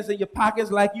your hands in your pockets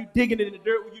like you digging it in the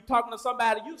dirt when you're talking to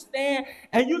somebody. You stand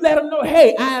and you let them know,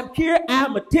 hey, I am here, I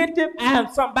am attentive, I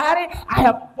am somebody, I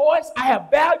have a voice, I have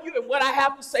value, and what I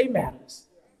have to say matters.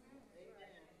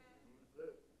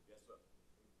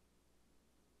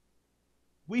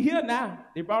 We here now.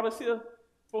 They brought us here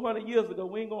 400 years ago.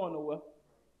 We ain't going nowhere.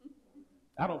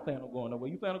 I don't plan on going nowhere.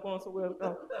 You plan on going somewhere?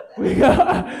 No.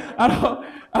 I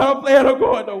don't plan on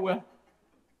going nowhere.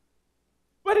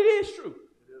 But it is true.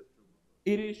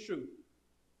 It is true.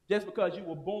 Just because you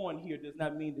were born here does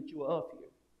not mean that you are up here.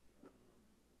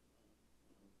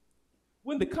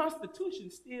 When the Constitution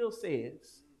still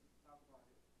says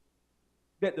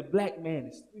that the black man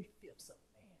is 3/5 of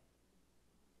a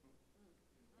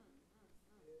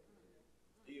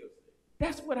man.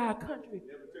 That's what our country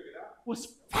was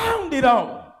founded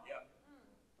on.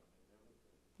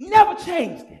 Never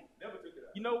changed it.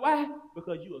 You know why?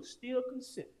 Because you are still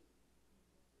considered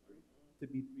to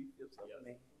be 3/5 of a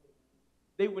man.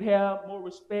 They would have more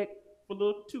respect for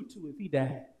little Tutu if he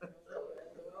died.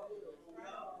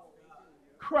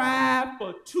 Cry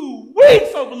for 2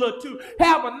 weeks over little Tutu.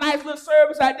 Have a nice little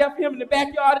service out there for him in the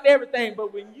backyard and everything.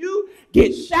 But when you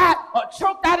get shot or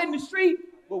choked out in the street,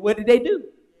 well, what did they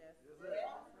do?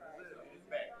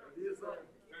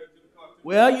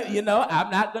 Well, you know,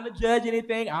 I'm not going to judge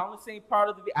anything. I only seen part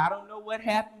of the video. I don't know what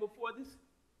happened before this.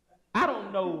 I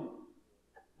don't know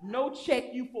no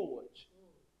check you forged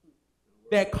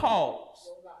that calls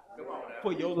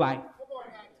for your life.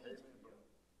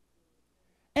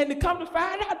 And to come to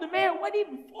find out, the man wasn't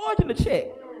even forging the check.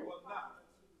 No,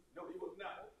 he was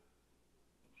not.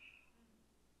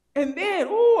 And then,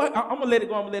 I'm going to let it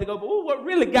go. But what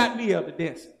really got me up to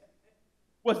dancing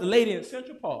was the lady in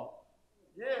Central Park.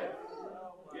 Yeah.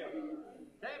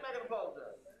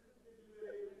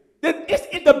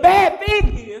 The bad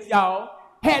thing is, y'all,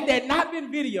 had that not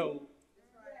been videoed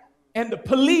and the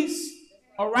police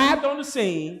arrived on the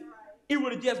scene, it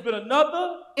would have just been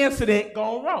another incident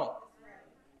gone wrong.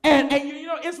 And you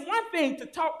know, it's one thing to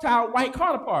talk to our white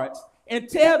counterparts and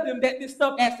tell them that this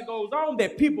stuff actually goes on,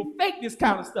 that people fake this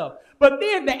kind of stuff. But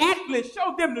then to actually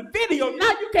show them the video, now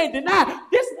you can't deny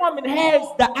this woman has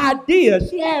the idea,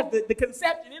 she has the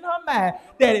conception in her mind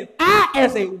that if I,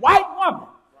 as a white woman,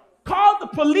 call the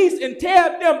police and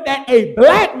tell them that a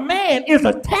black man is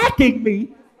attacking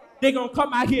me, they're going to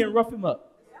come out here and rough him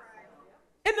up.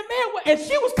 And the man, and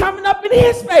she was coming up in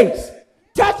his face,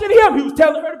 touching him. He was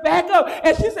telling her to back up.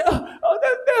 And she said, there's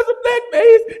a black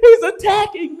man. He's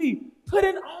attacking me. Put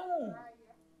it on.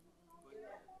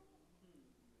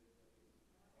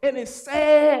 And it's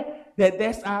sad that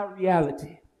that's our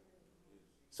reality.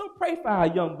 So pray for our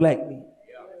young black men.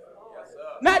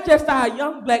 Not just our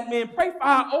young black men, pray for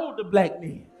our older black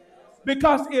men.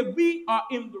 Because if we are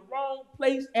in the wrong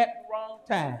place at the wrong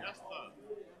time,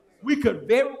 we could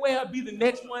very well be the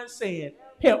next one saying,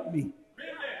 help me.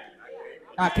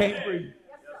 I can't breathe.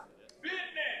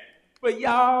 But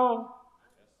y'all,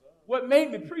 what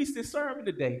made me preach this sermon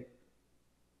today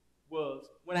was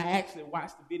when I actually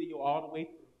watched the video all the way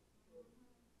through.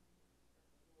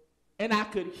 And I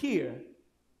could hear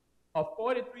a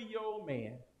 43-year-old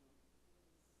man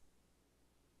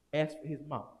ask for his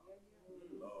mom.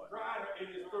 Cried in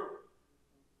his throat.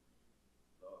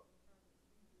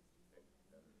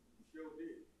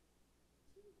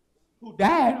 Who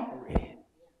died already.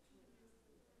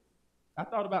 I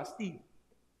thought about Steve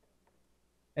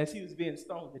as he was being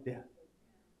stoned to death.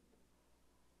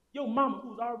 Your mama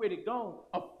who's already gone,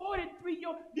 a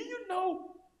 43-year-old, do you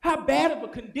know how bad of a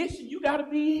condition you got to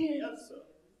be in? Yes, sir.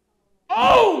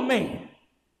 Oh, man.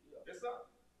 Yes, sir.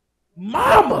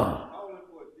 Mama.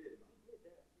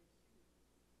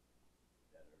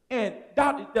 And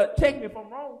doctor, check me if I'm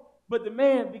wrong, but the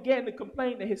man began to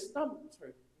complain that his stomach was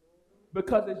hurting.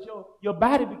 Because as your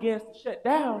body begins to shut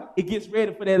down, it gets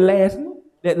ready for that last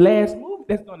move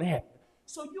that's going to happen.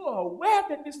 So you are aware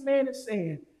that this man is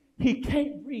saying he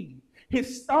can't breathe.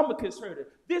 His stomach is hurting.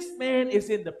 This man is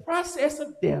in the process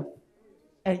of death,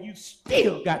 and you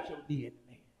still got your DNA.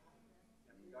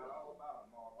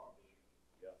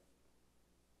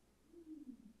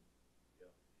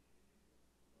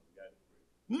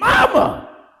 Mama!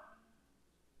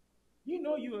 You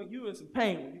know you in some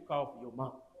pain when you call for your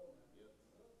mama.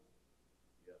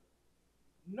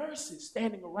 Nurses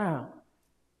standing around.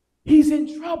 He's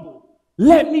in trouble.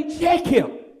 Let me check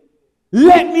him.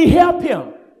 Let me help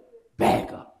him.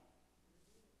 Back up.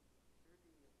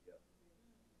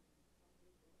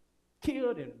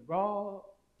 killed in broad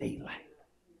daylight.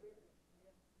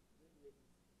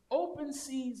 Open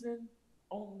season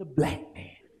on the black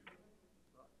man.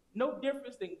 No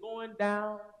difference than going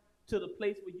down to the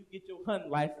place where you get your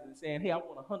hunting license and saying, hey, I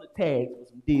want 100 tags for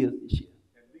some deers this year.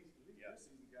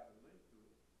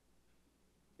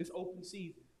 It's open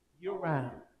season, year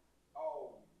round,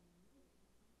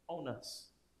 on us.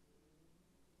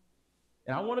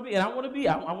 And I want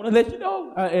to let you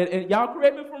know, and y'all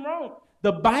correct me if I'm wrong,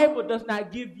 the Bible does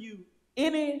not give you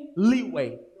any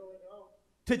leeway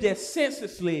to just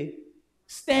senselessly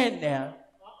stand there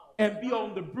and be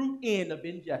on the brute end of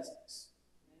injustice.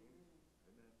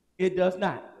 It does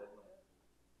not.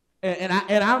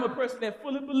 And I'm a person that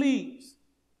fully believes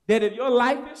that if your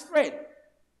life is threatened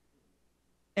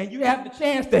and you have the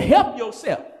chance to help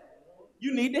yourself,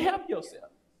 you need to help yourself.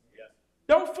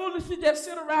 Don't foolishly just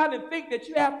sit around and think that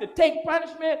you have to take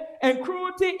punishment and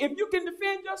cruelty. If you can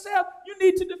defend yourself, you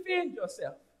need to defend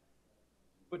yourself.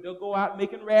 But they'll go out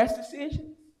making rash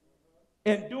decisions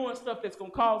and doing stuff that's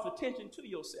going to cause attention to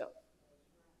yourself.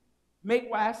 Make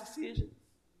wise decisions.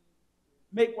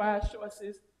 Make wise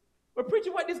choices. But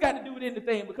preacher, what this got to do with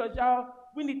anything? Because y'all,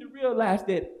 we need to realize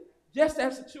that just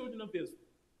as the children of Israel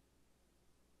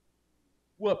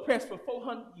were oppressed for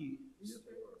 400 years.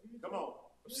 Come on.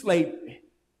 Slavery,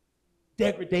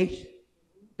 degradation,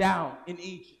 down in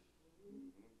Egypt.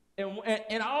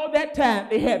 And all that time,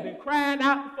 they had been crying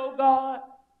out before God.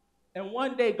 And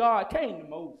one day, God came to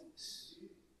Moses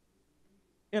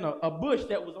in a bush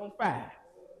that was on fire.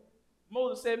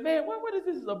 Moses said, man, what is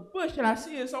this? It's a bush, and I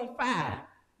see it's on fire,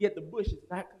 yet the bush is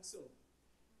not consumed.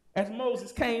 As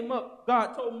Moses came up,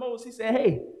 God told Moses,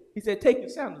 he said, take your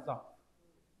sandals off.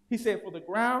 He said, for the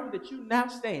ground that you now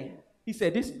stand, he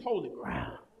said, this is holy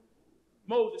ground.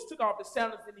 Moses took off his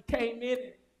sandals and he came in.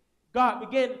 And God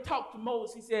began to talk to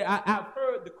Moses. He said, I've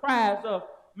heard the cries of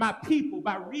my people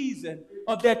by reason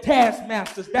of their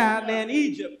taskmasters down there in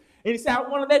Egypt. And he said, I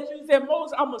want to let you, he said,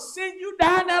 Moses, I'm going to send you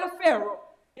down there to Pharaoh.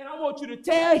 And I want you to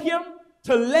tell him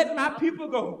to let my people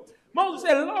go. Moses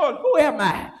said, Lord, who am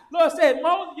I? Lord said,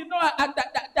 Moses, you know,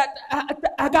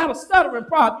 I got a stuttering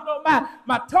problem. You know,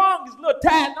 my tongue is a little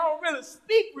tired. I don't really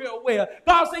speak real well.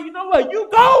 God said, you know what? You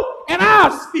go and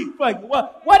I'll speak for you.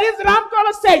 What is it I'm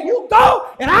going to say? You go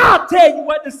and I'll tell you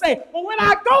what to say. But when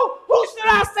I go, who should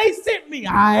I say sent me?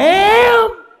 I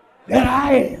am that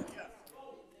I am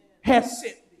has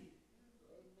sent me.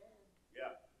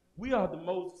 We are the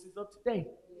Moses of today.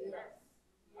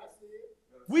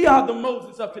 We are the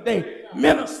Moses of today.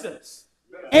 Ministers,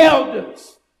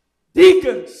 elders,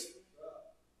 deacons,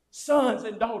 sons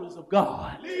and daughters of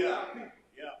God.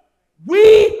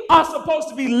 We are supposed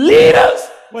to be leaders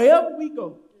wherever we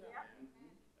go.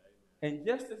 And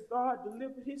just as God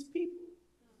delivered his people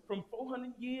from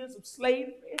 400 years of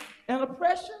slavery and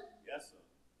oppression,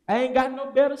 I ain't got no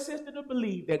better sister to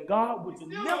believe that God would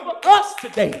deliver us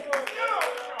today.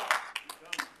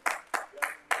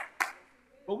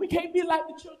 But we can't be like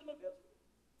the children of Israel.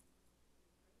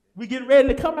 We getting ready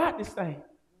to come out this thing.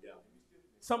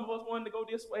 Some of us wanted to go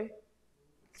this way.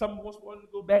 Some of us wanted to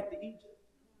go back to Egypt.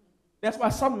 That's why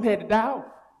some of them had to die off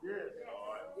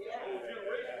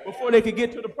before they could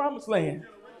get to the promised land.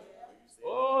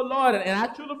 Oh, Lord, and I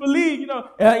truly believe, you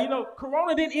know,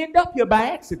 Corona didn't end up here by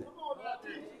accident.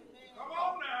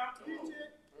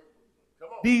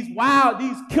 These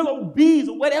killer bees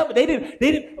or whatever, they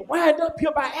didn't wind up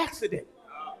here by accident.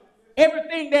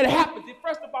 Everything that happens, it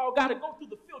first of all got to go through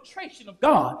the filtration of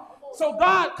God. So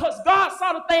because God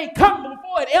saw the thing coming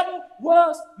before it ever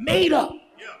was made up.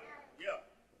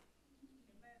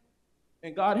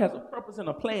 And God has a purpose and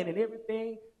a plan in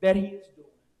everything that he is doing.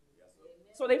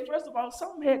 So they, first of all,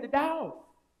 some of them had to die off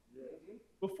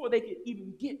before they could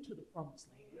even get to the promised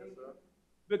land.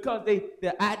 Because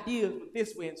the ideas were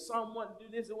this way, and some wanted to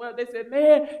do this. And well, they said,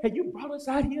 man, have you brought us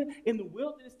out here in the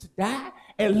wilderness to die?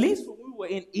 At least when we were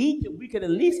in Egypt, we could at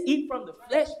least eat from the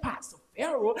flesh pots of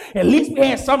Pharaoh. At least we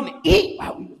had something to eat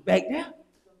while we was back there.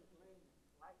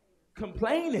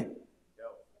 Complaining,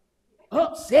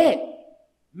 upset,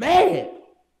 mad.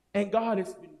 And God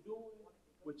has been doing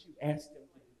what you asked him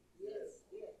to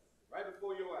do. Right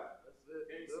before your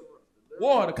eyes.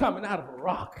 Water coming out of a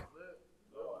rock.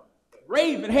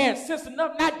 Raven had sense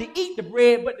enough not to eat the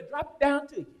bread, but to drop it down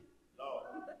to you.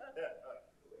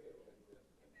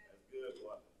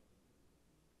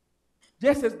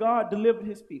 Just as God delivered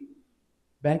his people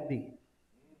back then,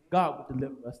 God will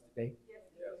deliver us today.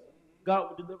 God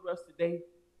will deliver us today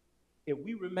if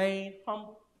we remain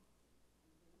humble,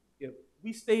 if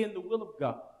we stay in the will of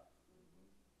God.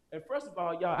 And first of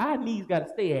all, y'all, our knees got to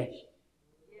stay ashy.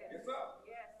 Yes, sir.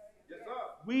 Yes, sir.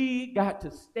 We got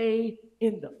to stay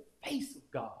in the face of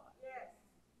God.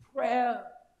 Prayer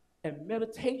and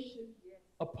meditation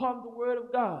upon the word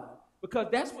of God. Because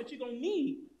that's what you're going to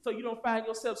need so you don't find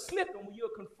yourself slipping when you're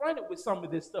confronted with some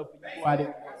of this stuff when you go out in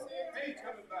the world.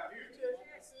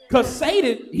 Because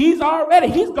Satan, he's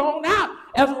gone out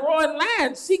as a roaring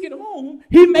lion seeking whom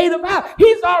he may devour.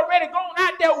 He's already gone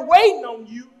out there waiting on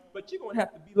you. But you're going to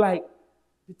have to be like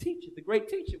the teacher, the great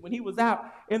teacher, when he was out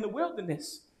in the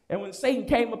wilderness. And when Satan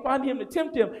came upon him to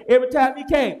tempt him, every time he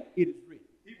came, it is written.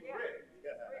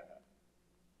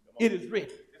 It is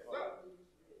written.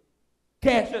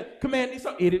 Cast your command these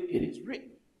songs. It is written.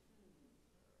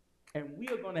 And we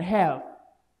are going to have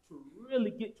to really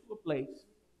get to a place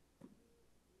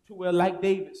to where, like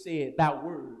David said, thy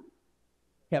word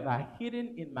have I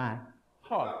hidden in my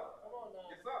heart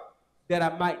that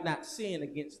I might not sin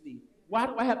against thee. Why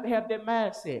do I have to have that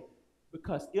mindset?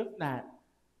 Because if not,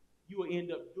 you will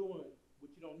end up doing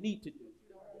what you don't need to do.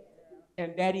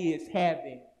 And that is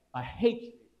having a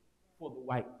hatred for the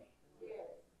white man.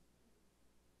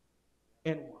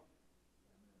 And one.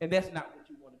 And that's not what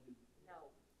you want to do. No.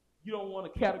 You don't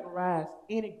want to categorize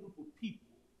any group of people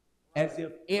as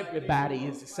if everybody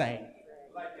is the same.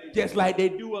 Just like they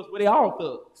do us with all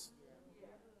thugs.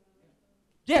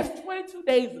 Just 22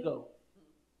 days ago,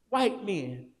 white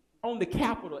men on the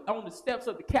Capitol, on the steps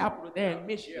of the Capitol there in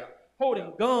Michigan,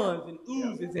 holding guns and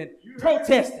Uzis and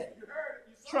protesting.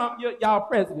 Trump, y'all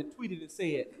president, tweeted and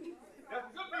said,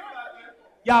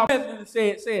 y'all president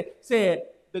said,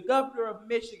 the governor of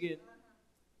Michigan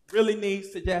really needs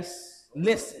to just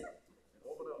listen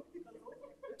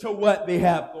to what they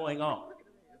have going on.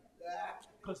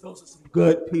 Because those are some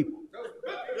good people.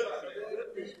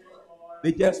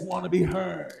 They just want to be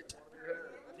heard.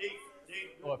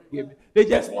 Oh, forgive me. They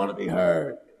just want to be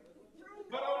heard.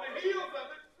 But on the heels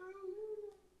of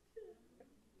it.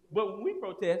 But when we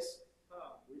protest,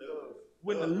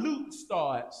 when the loot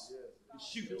starts, the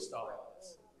shooting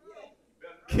starts.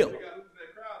 Kill them.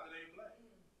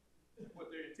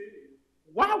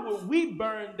 Why would we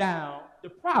burn down the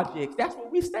projects? That's where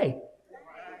we stay.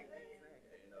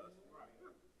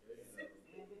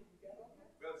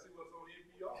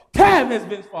 Time has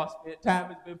been far spent.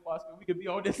 Time has been far spent. We could be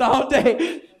on this all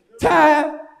day.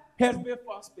 Time has been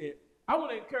far spent. I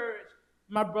want to encourage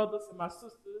my brothers and my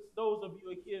sisters, those of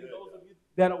you here and those of you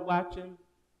that are watching,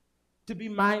 to be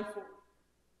mindful,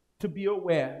 to be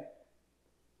aware,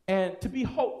 and to be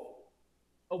hopeful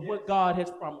of what God has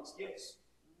promised us.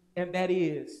 And that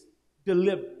is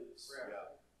deliverance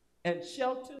and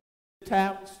shelter in the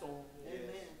time of storm.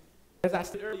 As I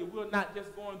said earlier, we're not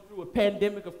just going through a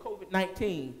pandemic of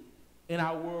COVID-19 in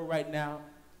our world right now.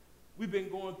 We've been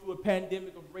going through a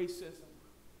pandemic of racism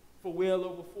for well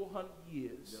over 400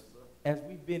 years as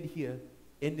we've been here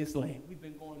in this land. We've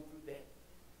been going through that.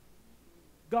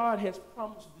 God has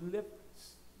promised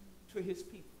deliverance to his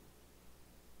people.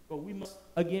 But we must,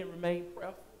 again, remain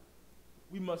prayerful.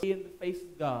 We must be in the face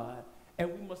of God,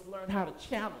 and we must learn how to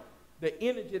channel the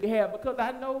energy they have, because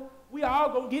I know we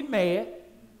all going to get mad.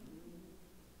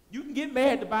 You can get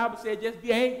mad. The Bible says just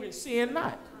be angry and sin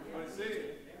not.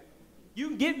 You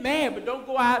can get mad, but don't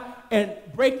go out and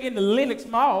break into Lenox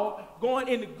Mall, going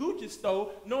in the Gucci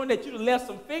store, knowing that you left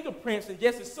some fingerprints, and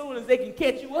just as soon as they can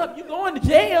catch you up, you're going to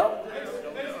jail.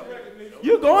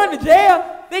 You're going to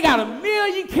jail. They got 1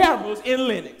 million cameras in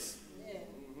Lenox.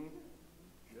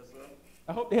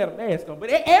 I hope they had a mask on. But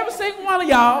every single one of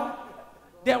y'all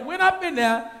that went up in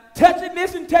there, touching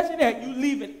this and touching that, you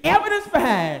leaving evidence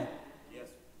behind. Yes.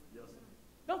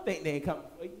 Don't think they ain't coming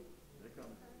for you.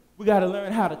 We got to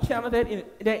learn how to channel that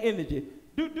energy.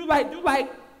 Do like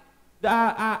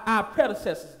our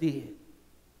predecessors did.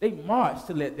 They marched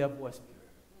to let their voice be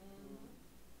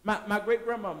heard. My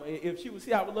great-grandmama, if she was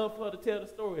here, I would love for her to tell the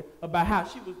story about how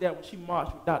she was there when she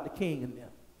marched with Dr. King and them,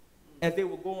 as they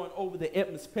were going over the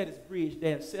Edmonds Pettis Bridge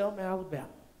there in Selma, Alabama,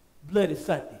 Bloody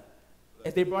Sunday,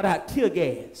 as they brought out tear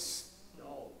gas,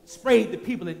 sprayed the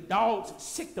people in dogs and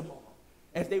sicked them on,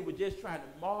 as they were just trying to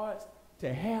march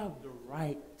to have the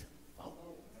right to vote.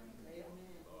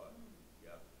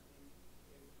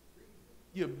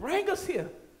 You bring us here,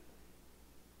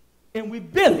 and we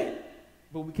build it,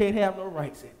 but we can't have no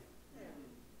rights in it.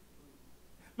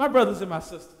 My brothers and my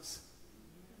sisters,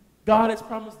 God has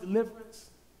promised deliverance.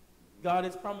 God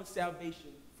has promised salvation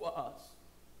for us.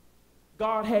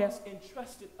 God has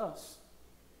entrusted us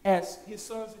as his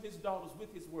sons and his daughters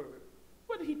with his word.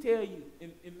 What did he tell you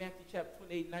in Matthew chapter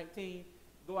 28:19?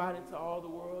 Go out into all the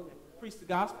world and preach the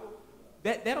gospel.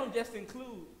 That don't just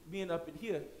include being up in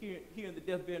here in the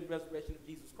death, burial, and resurrection of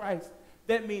Jesus Christ.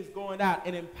 That means going out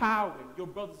and empowering your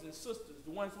brothers and sisters,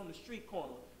 the ones on the street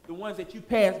corner, the ones that you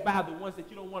pass by, the ones that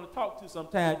you don't want to talk to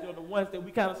sometimes, you know, the ones that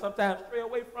we kind of sometimes stray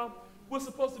away from. We're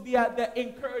supposed to be out there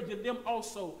encouraging them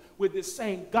also with this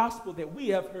same gospel that we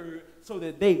have heard, so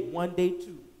that they one day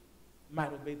too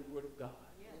might obey the word of God.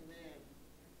 Amen.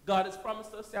 God has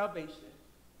promised us salvation,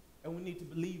 and we need to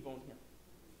believe on him.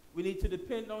 We need to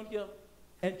depend on him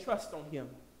and trust on him,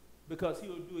 because he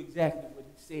will do exactly what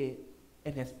he said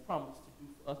and has promised to do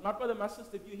for us. My brother, my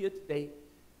sister, if you're here today,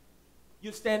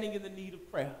 you're standing in the need of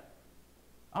prayer.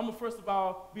 I'm going to first of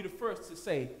all be the first to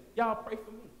say, y'all pray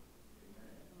for me.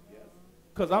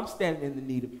 Because I'm standing in the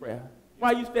need of prayer. Why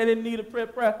are you standing in the need of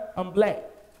prayer? I'm black.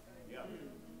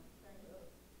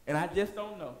 And I just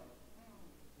don't know.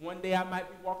 One day I might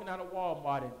be walking out of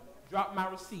Walmart and drop my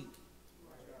receipt.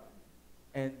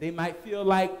 And they might feel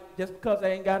like just because I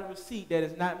ain't got a receipt that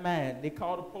it's not mine. They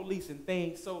call the police and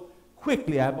things so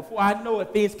quickly. Before I know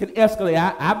it, things can escalate.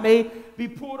 I may be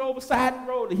pulled over side the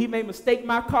road and he may mistake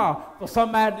my car for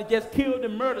somebody that just killed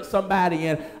and murdered somebody.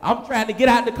 And I'm trying to get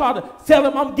out the car to tell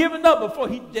him I'm giving up before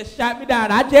he just shot me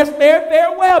down. I just may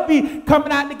very well be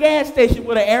coming out the gas station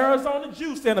with an Arizona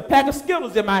juice and a pack of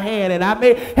Skittles in my hand. And I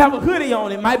may have a hoodie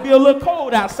on. It might be a little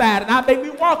cold outside. And I may be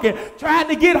walking, trying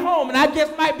to get home. And I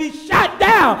just might be shot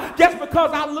down just because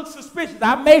I look suspicious.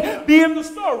 I may be in the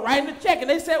store writing a check.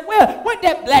 And they said, well, what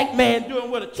that black man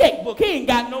doing with a checkbook? He ain't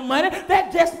got no money.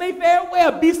 That just may very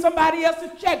well be somebody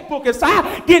else's checkbook. And so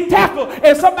I get tackled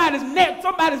and somebody's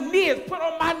knee is put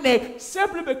on my neck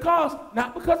simply because,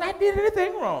 not because I did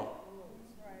anything wrong,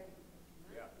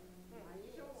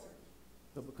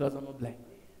 but because I'm a black man.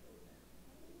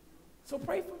 So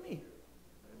pray for me.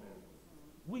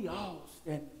 We all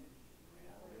stand.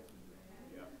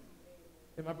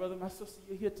 And my brother, my sister,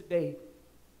 you're here today.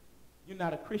 You're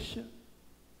not a Christian.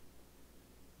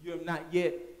 You have not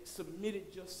yet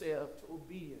submitted yourself to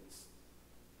obedience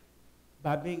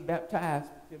by being baptized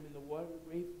with him in the water of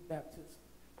grave baptism.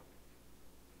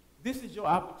 This is your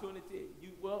opportunity.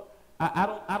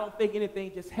 I don't think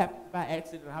anything just happens by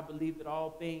accident. I believe that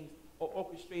all things are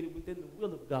orchestrated within the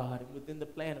will of God and within the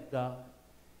plan of God.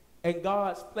 And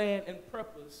God's plan and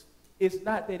purpose is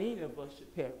not that any of us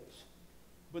should perish,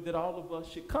 but that all of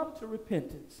us should come to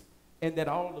repentance, and that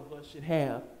all of us should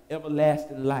have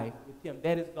everlasting life with him.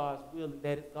 That is God's will, and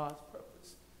that is God's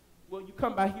purpose. Well, you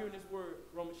come by hearing his word.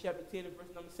 Romans chapter 10 and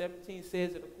verse number 17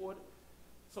 says it according.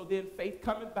 So then faith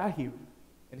cometh by hearing,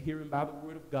 and hearing by the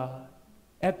word of God.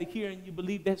 After hearing, you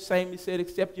believe that same, he said,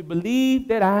 except you believe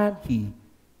that I am he,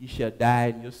 you shall die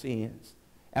in your sins.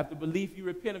 After belief, you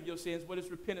repent of your sins. What is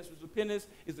repentance? Repentance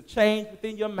is a change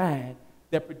within your mind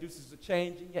that produces a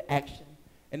change in your action.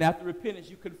 And after repentance,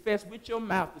 you confess with your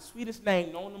mouth the sweetest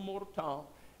name known to mortal tongue,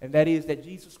 and that is that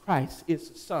Jesus Christ is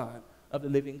the Son of the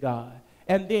living God.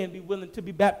 And then be willing to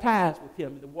be baptized with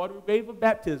him in the water grave of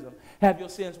baptism. Have your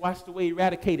sins washed away,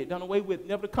 eradicated, done away with,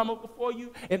 never to come up before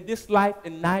you in this life,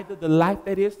 and neither the life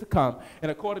that is to come.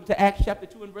 And according to Acts chapter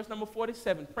 2 and verse number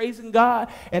 47, praising God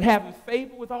and having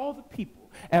favor with all the people.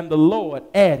 And the Lord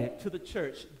added to the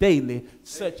church daily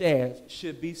such as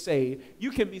should be saved. You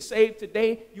can be saved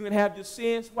today. You can have your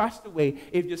sins washed away.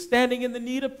 If you're standing in the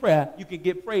need of prayer, you can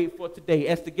get prayed for today.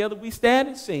 As together we stand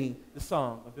and sing the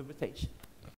song of invitation.